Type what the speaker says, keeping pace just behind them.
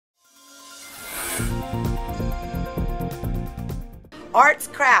Arts,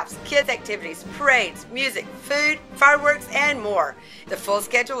 crafts, kids activities, parades, music, food, fireworks, and more. The full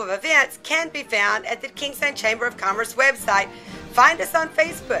schedule of events can be found at the Kingsland Chamber of Commerce website. Find us on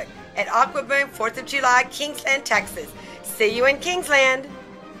Facebook at Aqua Boom 4th of July, Kingsland, Texas. See you in Kingsland.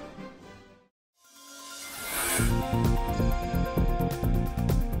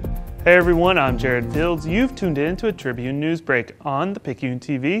 Hey everyone, I'm Jared Fields. You've tuned in to a Tribune News Break on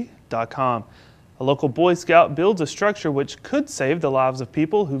ThePicayuneTV.com. A local Boy Scout builds a structure which could save the lives of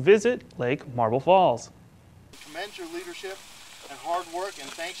people who visit Lake Marble Falls. Commend your leadership and hard work and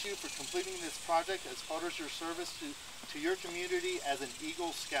thanks you for completing this project as part of your service to your community as an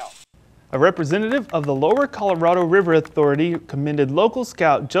Eagle Scout. A representative of the Lower Colorado River Authority commended local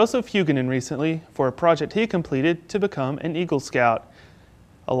scout Joseph Hugunin recently for a project he completed to become an Eagle Scout.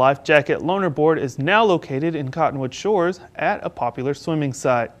 A life jacket loaner board is now located in Cottonwood Shores at a popular swimming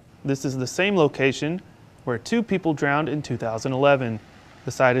site. This is the same location where 2 people drowned in 2011.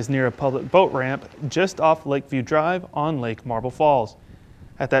 The site is near a public boat ramp just off Lakeview Drive on Lake Marble Falls.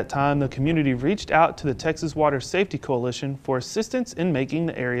 At that time, the community reached out to the Texas Water Safety Coalition for assistance in making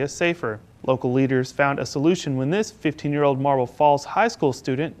the area safer. Local leaders found a solution when this 15-year-old Marble Falls high school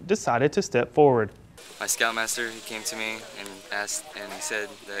student decided to step forward. My scoutmaster, he came to me and asked, and he said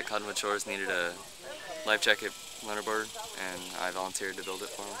that Cottonwood Shores needed a life jacket loaner board, and I volunteered to build it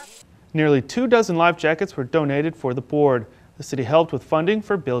for him. Nearly 24 life jackets were donated for the board. The city helped with funding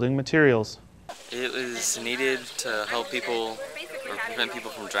for building materials. It was needed to help people or prevent people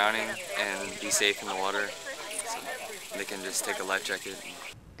from drowning and be safe in the water, so they can just take a life jacket.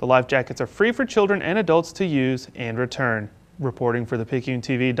 The life jackets are free for children and adults to use and return. Reporting for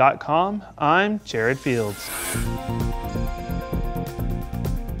ThePicayuneTV.com, I'm Jared Fields.